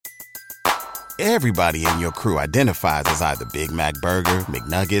Everybody in your crew identifies as either Big Mac Burger,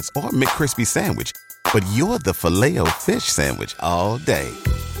 McNuggets, or McCrispy Sandwich. But you're the Filet-O-Fish Sandwich all day.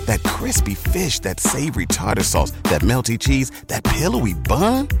 That crispy fish, that savory tartar sauce, that melty cheese, that pillowy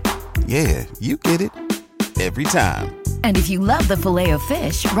bun. Yeah, you get it. Every time. And if you love the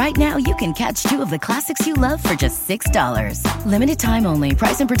Filet-O-Fish, right now you can catch two of the classics you love for just $6. Limited time only.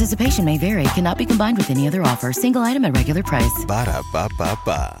 Price and participation may vary. Cannot be combined with any other offer. Single item at regular price.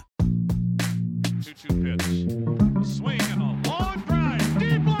 Ba-da-ba-ba-ba. 2-2 pitch. A swing and a long drive.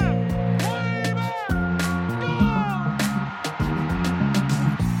 Deep left. Way back.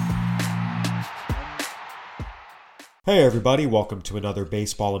 Hey everybody, welcome to another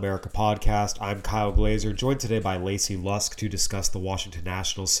Baseball America podcast. I'm Kyle Glazer, joined today by Lacey Lusk to discuss the Washington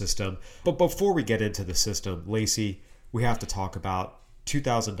Nationals system. But before we get into the system, Lacey, we have to talk about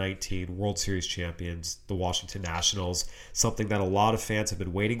 2019 World Series champions, the Washington Nationals, something that a lot of fans have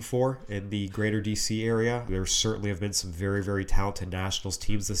been waiting for in the greater DC area. There certainly have been some very, very talented Nationals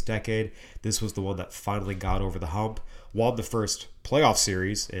teams this decade. This was the one that finally got over the hump, won the first playoff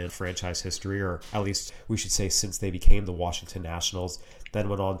series in franchise history, or at least we should say since they became the Washington Nationals, then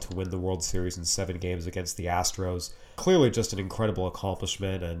went on to win the World Series in 7 games against the Astros. Clearly just an incredible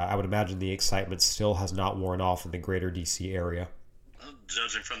accomplishment, and I would imagine the excitement still has not worn off in the greater DC area.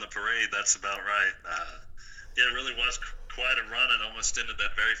 Judging from the parade, that's about right. Yeah, it really was quite a run and almost ended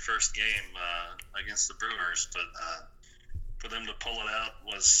that very first game against the Brewers. But for them to pull it out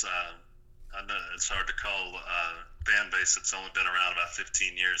was, I know it's hard to call a fan base that's only been around about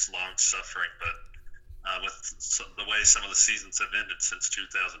 15 years long suffering. But with the way some of the seasons have ended since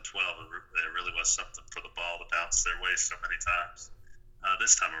 2012, it really was something for the ball to bounce their way so many times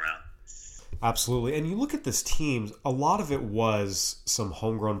this time around. Absolutely. And you look at this team, a lot of it was some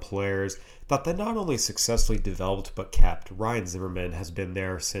homegrown players that they not only successfully developed but kept. Ryan Zimmerman has been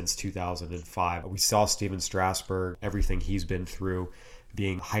there since 2005. We saw Steven Strasburg, everything he's been through,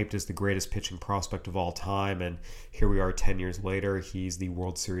 being hyped as the greatest pitching prospect of all time. And here we are 10 years later, he's the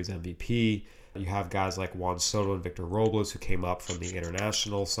World Series MVP. You have guys like Juan Soto and Victor Robles who came up from the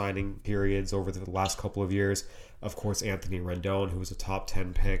international signing periods over the last couple of years. Of course, Anthony Rendon, who was a top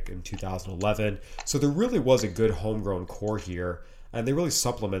 10 pick in 2011. So there really was a good homegrown core here, and they really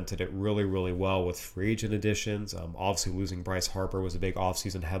supplemented it really, really well with free agent additions. Obviously, losing Bryce Harper was a big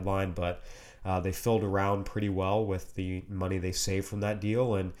offseason headline, but they filled around pretty well with the money they saved from that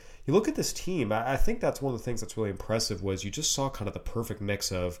deal. And you look at this team, I think that's one of the things that's really impressive was you just saw kind of the perfect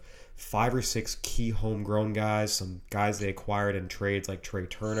mix of 5 or 6 key homegrown guys, some guys they acquired in trades like Trey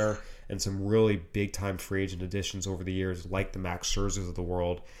Turner, and some really big-time free agent additions over the years like the Max Scherzers of the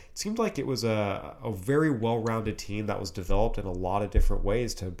world. It seemed like it was a very well-rounded team that was developed in a lot of different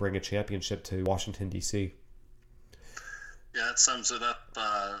ways to bring a championship to Washington, D.C. Yeah, that sums it up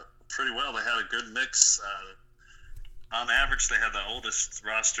pretty well. They had a good mix. On average, they had the oldest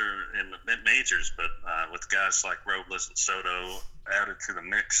roster in the mid-majors, but with guys like Robles and Soto added to the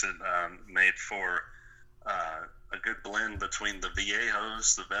mix, it made for a good blend between the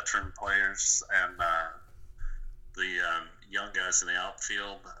viejos, the veteran players, and the young guys in the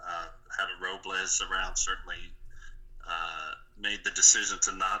outfield. Having Robles around certainly made the decision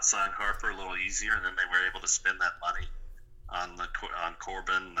to not sign Harper a little easier, and then they were able to spend that money on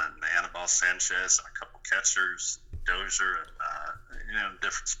Corbin and Anibal Sanchez and a couple catchers, Dozier, and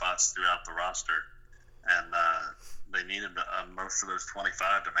different spots throughout the roster. And they needed most of those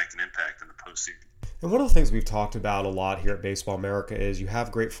 25 to make an impact in the postseason. And one of the things we've talked about a lot here at Baseball America is you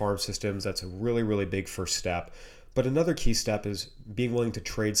have great farm systems. That's a really, really big first step. But another key step is being willing to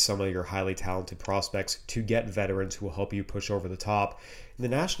trade some of your highly talented prospects to get veterans who will help you push over the top. In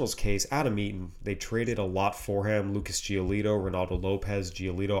the Nationals case, Adam Eaton, they traded a lot for him. Lucas Giolito, Ronaldo Lopez.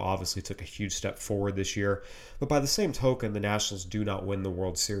 Giolito obviously took a huge step forward this year. But by the same token, the Nationals do not win the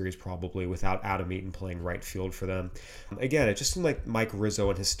World Series probably without Adam Eaton playing right field for them. Again, it just seemed like Mike Rizzo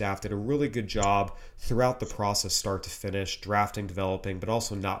and his staff did a really good job throughout the process, start to finish, drafting, developing, but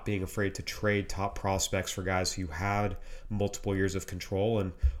also not being afraid to trade top prospects for guys who had multiple years of control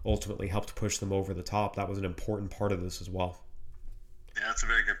and ultimately helped push them over the top. That was an important part of this as well. Yeah, that's a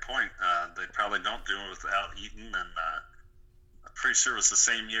very good point. They probably don't do it without Eaton, and I'm pretty sure it was the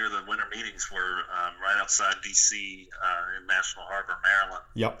same year the winter meetings were right outside D.C. In National Harbor, Maryland.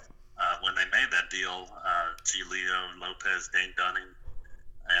 Yep. When they made that deal, Giolito, Lopez, Dane Dunning,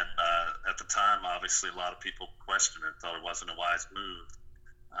 and at the time, obviously, a lot of people questioned it, thought it wasn't a wise move.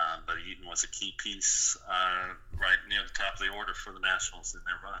 But Eaton was a key piece right near the top of the order for the Nationals in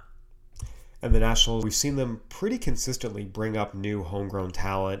their run. And the Nationals, we've seen them pretty consistently bring up new homegrown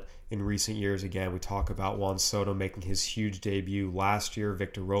talent in recent years. Again, we talk about Juan Soto making his huge debut last year,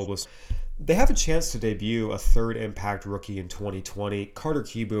 Victor Robles. They have a chance to debut a third impact rookie in 2020. Carter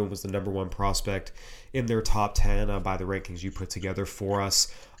Kieboom was the number one prospect in their top 10 by the rankings you put together for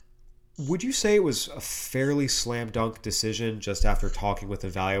us. Would you say it was a fairly slam dunk decision just after talking with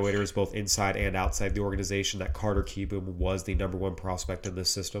evaluators both inside and outside the organization that Carter Kieboom was the number one prospect in this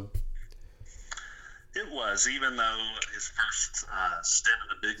system? It was, even though his first stint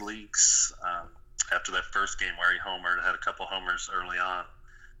in the big leagues, after that first game where he homered, had a couple homers early on,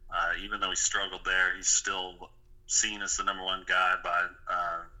 even though he struggled there, he's still seen as the number one guy by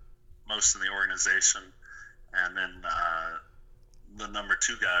most in the organization. And then the number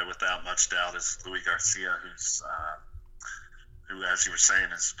two guy, without much doubt, is Luis Garcia, who, as you were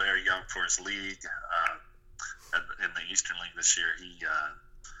saying, is very young for his league. In the Eastern League this year, he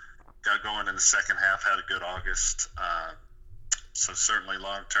got going in the second half, had a good August. So certainly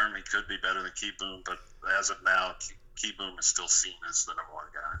long term, he could be better than Kieboom, but as of now, Kieboom is still seen as the number one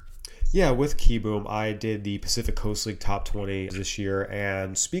guy. Yeah, with Kieboom, I did the Pacific Coast League Top 20 this year,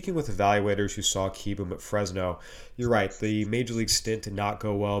 and speaking with evaluators who saw Kieboom at Fresno, you're right, the Major League stint did not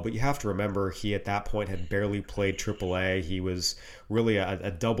go well, but you have to remember he at that point had barely played AAA. He was really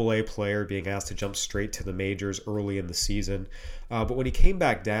a AA player being asked to jump straight to the majors early in the season. But when he came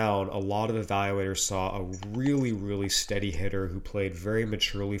back down, a lot of evaluators saw a really, really steady hitter who played very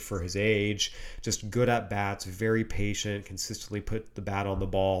maturely for his age, just good at bats, very patient, consistently put the bat on the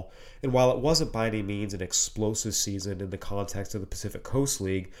ball. And while it wasn't by any means an explosive season in the context of the Pacific Coast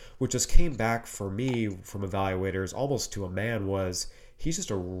League, what just came back for me from evaluators almost to a man was he's just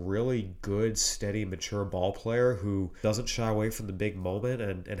a really good, steady, mature ball player who doesn't shy away from the big moment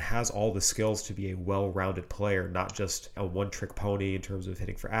and has all the skills to be a well-rounded player, not just a one-trick pony in terms of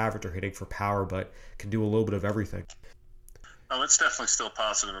hitting for average or hitting for power, but can do a little bit of everything. Oh, it's definitely still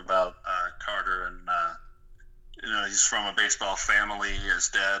positive about Carter, and he's from a baseball family. His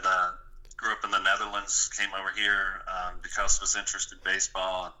dad grew up in the Netherlands, came over here because of his interest in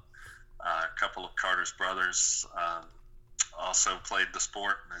baseball. A couple of Carter's brothers also played the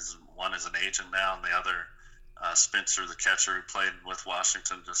sport. One is an agent now, and the other, Spencer, the catcher who played with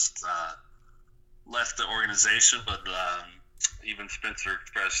Washington, just left the organization. But even Spencer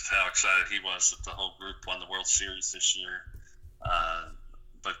expressed how excited he was that the whole group won the World Series this year.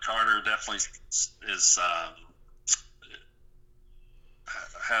 But Carter definitely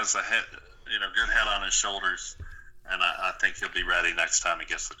has a head, good head on his shoulders, and I think he'll be ready next time he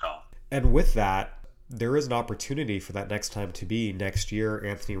gets the call. And with that, there is an opportunity for that next time to be next year.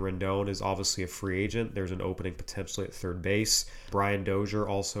 Anthony Rendon is obviously a free agent. There's an opening potentially at third base. Brian Dozier,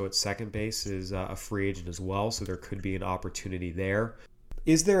 also at second base, is a free agent as well, so there could be an opportunity there.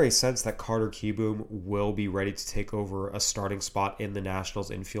 Is there a sense that Carter Kieboom will be ready to take over a starting spot in the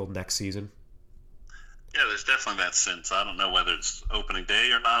Nationals infield next season? Yeah, there's definitely that sense. I don't know whether it's opening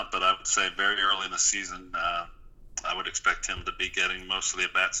day or not, but I would say very early in the season, I would expect him to be getting most of the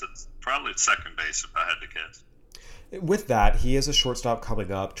at-bats, probably at second base if I had to guess. With that, he is a shortstop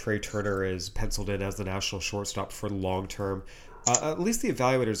coming up. Trey Turner is penciled in as the national shortstop for the long term. At least the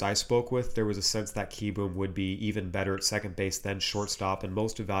evaluators I spoke with, there was a sense that Kieboom would be even better at second base than shortstop, and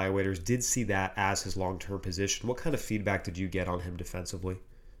most evaluators did see that as his long-term position. What kind of feedback did you get on him defensively?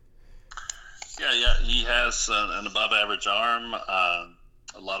 Yeah, he has an above-average arm.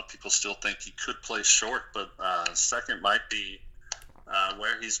 A lot of people still think he could play short, but second might be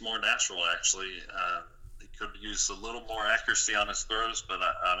where he's more natural, actually. He could use a little more accuracy on his throws, but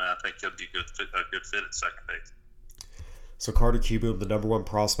I think he'll be a good fit at second base. So Carter Kieboom, the number one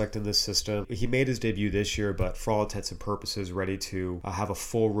prospect in this system. He made his debut this year, but for all intents and purposes, ready to have a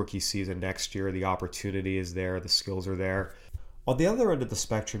full rookie season next year. The opportunity is there. The skills are there. On the other end of the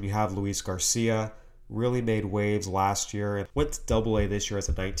spectrum, you have Luis Garcia. Really made waves last year and went to AA this year as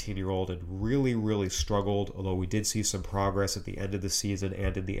a 19-year-old and really, really struggled, although we did see some progress at the end of the season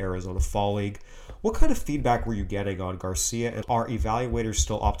and in the Arizona Fall League. What kind of feedback were you getting on Garcia, and are evaluators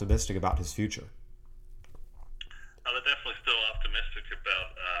still optimistic about his future? They're definitely still optimistic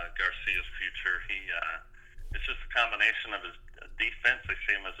about Garcia's future. It's just a combination of his defense. They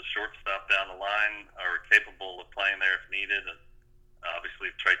see him as a shortstop down the line, or capable of playing there if needed. And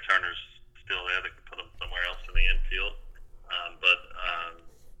obviously, Trey Turner's still there. They could put him somewhere else in the infield. But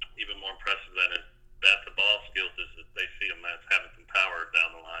even more impressive than his bat-to-ball skills is that they see him as having some power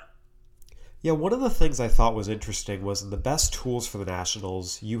down the line. Yeah, one of the things I thought was interesting was in the best tools for the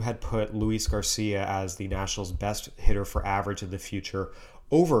Nationals, you had put Luis Garcia as the Nationals' best hitter for average in the future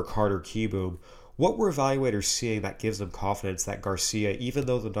over Carter Kieboom. What were evaluators seeing that gives them confidence that Garcia, even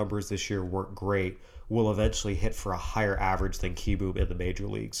though the numbers this year weren't great, will eventually hit for a higher average than Kieboom in the major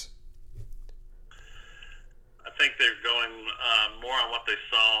leagues? I think they're going more on what they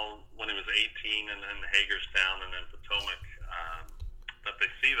saw when when he was 18, and then Hagerstown, and then Potomac. But they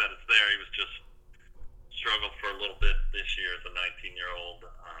see that it's there. He was just struggled for a little bit this year as a 19-year-old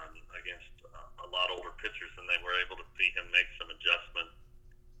against a lot older pitchers, and they were able to see him make some adjustments,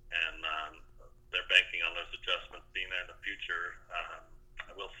 and they're banking on those adjustments being there in the future.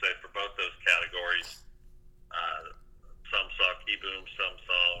 I will say for both those categories, some saw Kieboom, some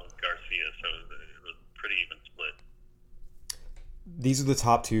saw Garcia, so it was a pretty even split. These are the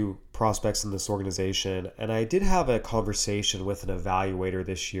top two prospects in this organization, and I did have a conversation with an evaluator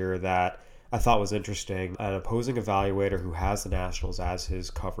this year that I thought was interesting, an opposing evaluator who has the Nationals as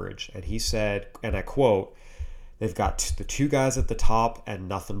his coverage, and he said, and I quote, they've got the two guys at the top and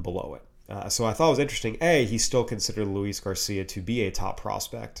nothing below it. So I thought it was interesting. A, he still considered Luis Garcia to be a top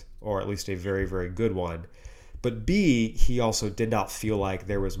prospect, or at least a very, very good one. But B, he also did not feel like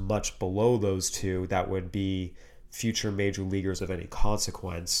there was much below those two that would be future major leaguers of any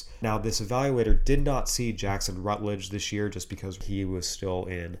consequence. Now, this evaluator did not see Jackson Rutledge this year just because he was still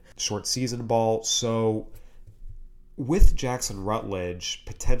in short season ball. So with Jackson Rutledge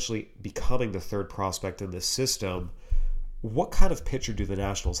potentially becoming the third prospect in this system, what kind of pitcher do the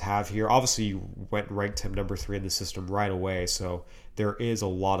Nationals have here? Obviously, you went and ranked him number 3 in the system right away, so there is a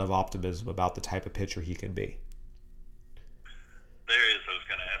lot of optimism about the type of pitcher he can be. There is. I was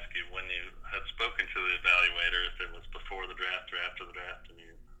going to ask you when you had spoken to the evaluator if it was before the draft or after the draft, and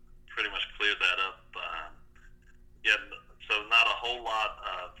you pretty much cleared that up. So not a whole lot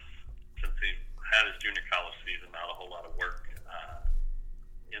of, since he had his junior college season, not a whole lot of work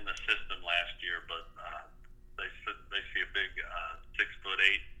in the system last year, but they see a big 6'8",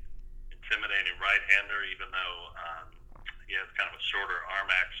 intimidating right-hander, even though he has kind of a shorter arm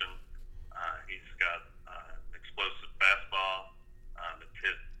action. He's got an explosive fastball. It's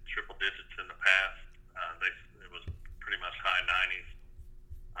hit triple digits in the past. It was pretty much high 90s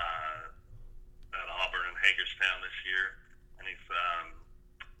at Auburn and Hagerstown this year, and he's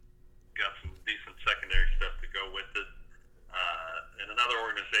got some decent secondary stuff to go with it. In another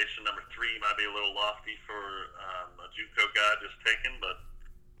organization, number 3 might be a little lofty for a JUCO guy just taken, but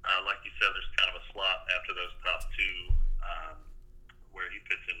like you said, there's kind of a slot after those top 2 where he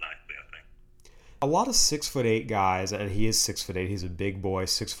fits in nicely, I think. A lot of 6'8" guys, and he is 6'8", he's a big boy,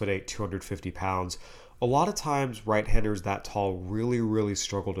 6'8", 250 pounds. A lot of times, right-handers that tall really, really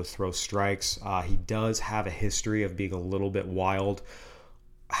struggle to throw strikes. He does have a history of being a little bit wild.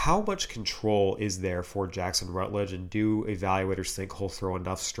 How much control is there for Jackson Rutledge, and do evaluators think he'll throw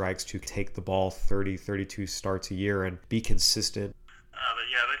enough strikes to take the ball 30, 32 starts a year and be consistent?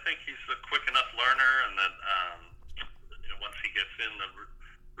 Yeah, they think he's a quick enough learner, and that once he gets in the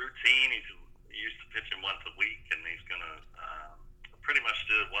routine, he's used to pitching once a week, and he's going to pretty much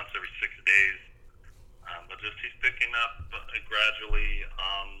do it once every 6 days. But just he's picking up gradually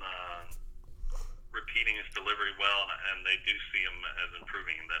on repeating his delivery well, and they do see him as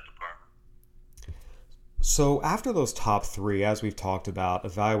improving in that department. So after those top 3, as we've talked about,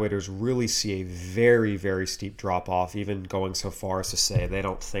 evaluators really see a very, very steep drop-off, even going so far as to say they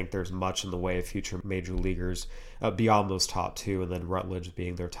don't think there's much in the way of future major leaguers beyond those top 2, and then Rutledge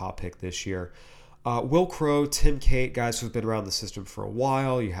being their top pick this year. Will Crowe, Tim Cate, guys who've been around the system for a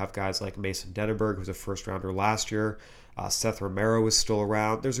while. You have guys like Mason Denneberg, who was a first-rounder last year. Seth Romero is still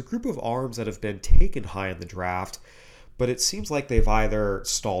around. There's a group of arms that have been taken high in the draft, but it seems like they've either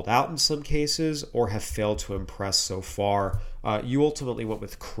stalled out in some cases or have failed to impress so far. You ultimately went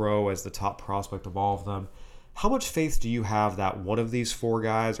with Crowe as the top prospect of all of them. How much faith do you have that one of these 4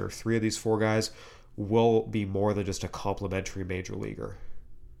 guys or 3 of these 4 guys will be more than just a complimentary major leaguer?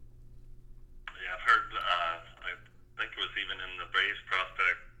 Yeah, I've heard, I think it was even in the Braves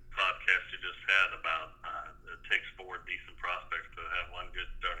prospect podcast you just had about it takes 4 decent prospects to have one good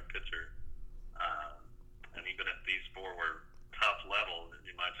starting pitcher. And even if these 4 were top level,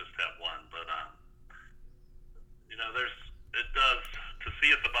 you might just have one. But it does, to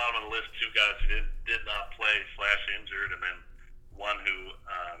see at the bottom of the list 2 guys who did not play / injured, and then one who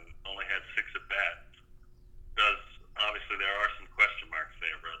only had 6 at bats. Does obviously there are some question marks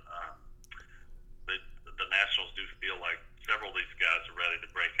there, but the Nationals do feel like several of these guys are ready to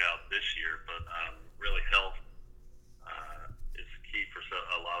break out this year. But really, health is key for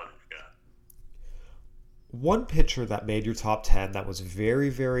a lot of these guys. One pitcher that made your top 10 that was very,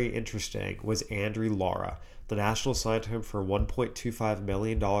 very interesting was Andry Lara. The Nationals signed him for $1.25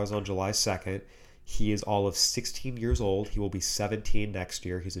 million on July 2nd. He is all of 16 years old. He will be 17 next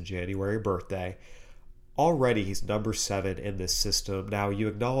year. He's a January birthday. Already, he's number 7 in this system. Now, you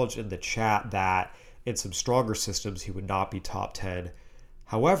acknowledged in the chat that in some stronger systems, he would not be top 10.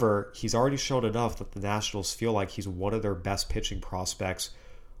 However, he's already shown enough that the Nationals feel like he's one of their best pitching prospects.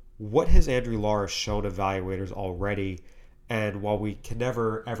 What has Andrew Lara shown evaluators already? And while we can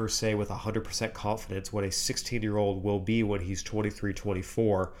never ever say with 100% confidence what a 16-year-old will be when he's 23,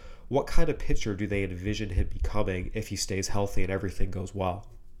 24, what kind of pitcher do they envision him becoming if he stays healthy and everything goes well?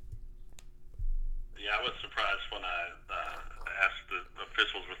 Yeah, I was surprised when I asked the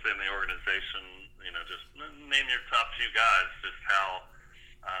officials within the organization, just name your top few guys, just how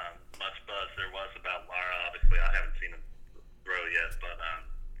much buzz there was about Lara. Obviously, I haven't seen him throw yet, but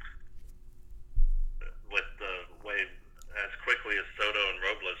with the way as quickly as Soto and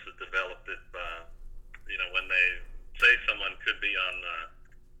Robles have developed it, when they say someone could be on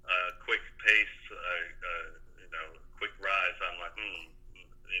a quick pace, quick rise, I'm like,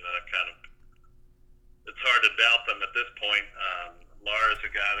 that kind of, it's hard to doubt them at this point. Lara is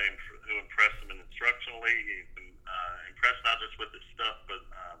a guy who impressed them instructionally. He's been impressed not just with his stuff, but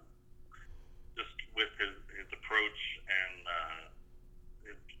just with his approach, and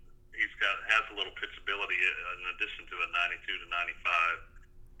has a little pitchability in addition to a 92 to 95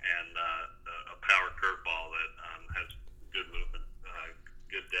 and a power curveball that has good movement,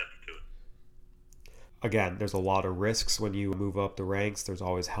 good depth to it. Again, there's a lot of risks when you move up the ranks. There's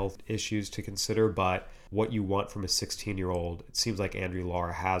always health issues to consider, but what you want from a 16-year-old, it seems like Andrew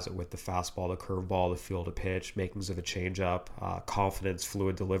Lara has it with the fastball, the curveball, the feel to pitch, makings of a changeup, confidence,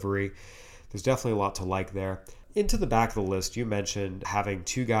 fluid delivery. There's definitely a lot to like there. Into the back of the list, you mentioned having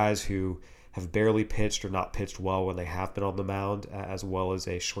two guys who have barely pitched or not pitched well when they have been on the mound, as well as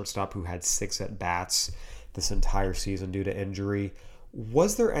a shortstop who had 6 at-bats this entire season due to injury.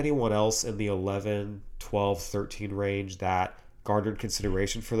 Was there anyone else in the 11, 12, 13 range that garnered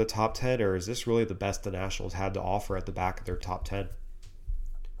consideration for the top 10, or is this really the best the Nationals had to offer at the back of their top 10?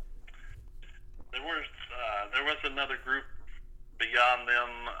 There was another group beyond them.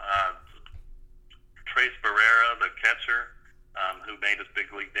 Trace Barrera, the catcher, who made his big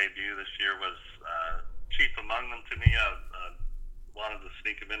league debut this year, was chief among them to me. I wanted to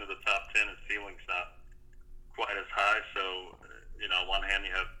sneak him into the top 10. His ceiling's not quite as high, so on one hand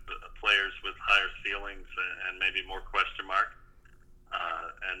you have players with higher ceilings and maybe more question mark.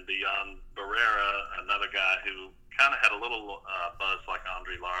 And beyond Barrera, another guy who kind of had a little buzz like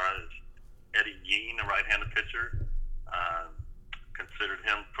Andre Lara is Eddie Yean, a right-handed pitcher. Considered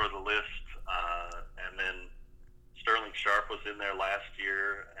him for the list. And then Sterling Sharp was in there last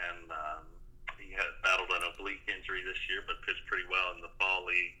year, and he had battled an oblique injury this year, but pitched pretty well in the fall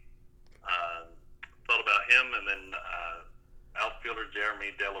league. Thought about him, and then outfielder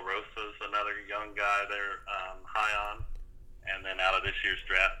Jeremy De La Rosa is another young guy they're high on. And then out of this year's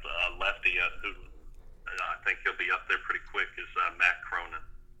draft, lefty, who I think he'll be up there pretty quick, is Matt Cronin.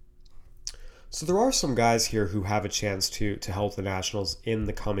 So there are some guys here who have a chance to help the Nationals in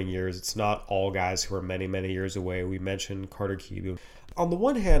the coming years. It's not all guys who are many, many years away. We mentioned Carter Kieboom. On the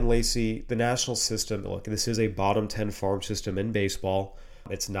one hand, Lacey, the National system, look, this is a bottom 10 farm system in baseball.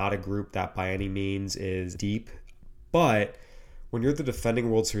 It's not a group that by any means is deep. But when you're the defending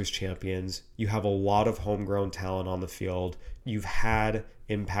World Series champions, you have a lot of homegrown talent on the field. You've had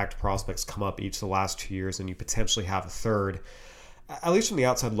impact prospects come up each of the last 2 years, and you potentially have a third. At least from the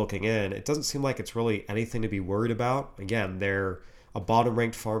outside looking in, it doesn't seem like it's really anything to be worried about. Again, they're a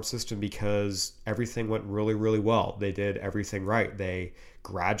bottom-ranked farm system because everything went really, really well. They did everything right. They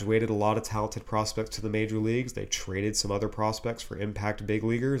graduated a lot of talented prospects to the major leagues. They traded some other prospects for impact big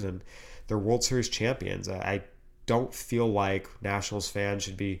leaguers, and they're World Series champions. I don't feel like Nationals fans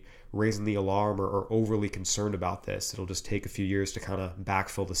should be raising the alarm or overly concerned about this. It'll just take a few years to kind of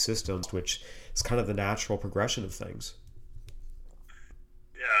backfill the systems, which is kind of the natural progression of things.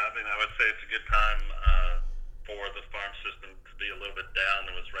 Yeah, I would say it's a good time for the farm system to be a little bit down.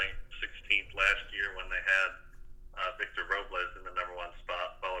 It was ranked 16th last year when they had Victor Robles in the number 1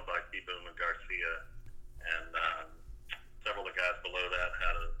 spot, followed by Kieboom and Garcia. And several of the guys below that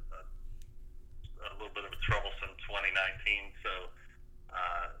had a little bit of a troublesome 2019. So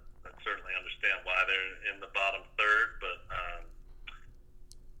I certainly understand why they're in the bottom third, but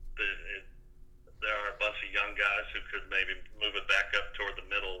there are a bunch of young guys who could maybe move it back up toward the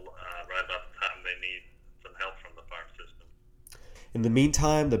middle right about the time they need some help from the farm system. In the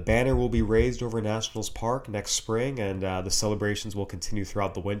meantime, the banner will be raised over Nationals Park next spring, and the celebrations will continue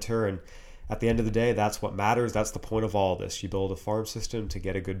throughout the winter. And at the end of the day, that's what matters. That's the point of all this. You build a farm system to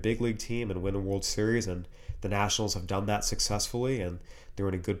get a good big league team and win a World Series, and the Nationals have done that successfully, and they're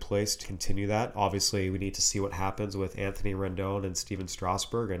in a good place to continue that. Obviously, we need to see what happens with Anthony Rendon and Steven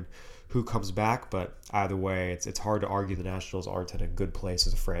Strasburg and who comes back, but either way, it's hard to argue the Nationals aren't in a good place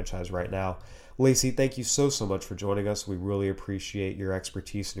as a franchise right now. Lacey, thank you so much for joining us. We really appreciate your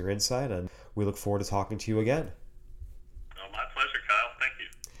expertise and your insight, and we look forward to talking to you again. Oh, my pleasure, Kyle. Thank you.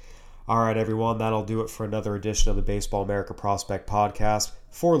 All right, everyone, that'll do it for another edition of the Baseball America Prospect Podcast.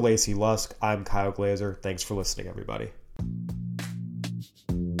 For Lacey Lusk, I'm Kyle Glazer. Thanks for listening, everybody.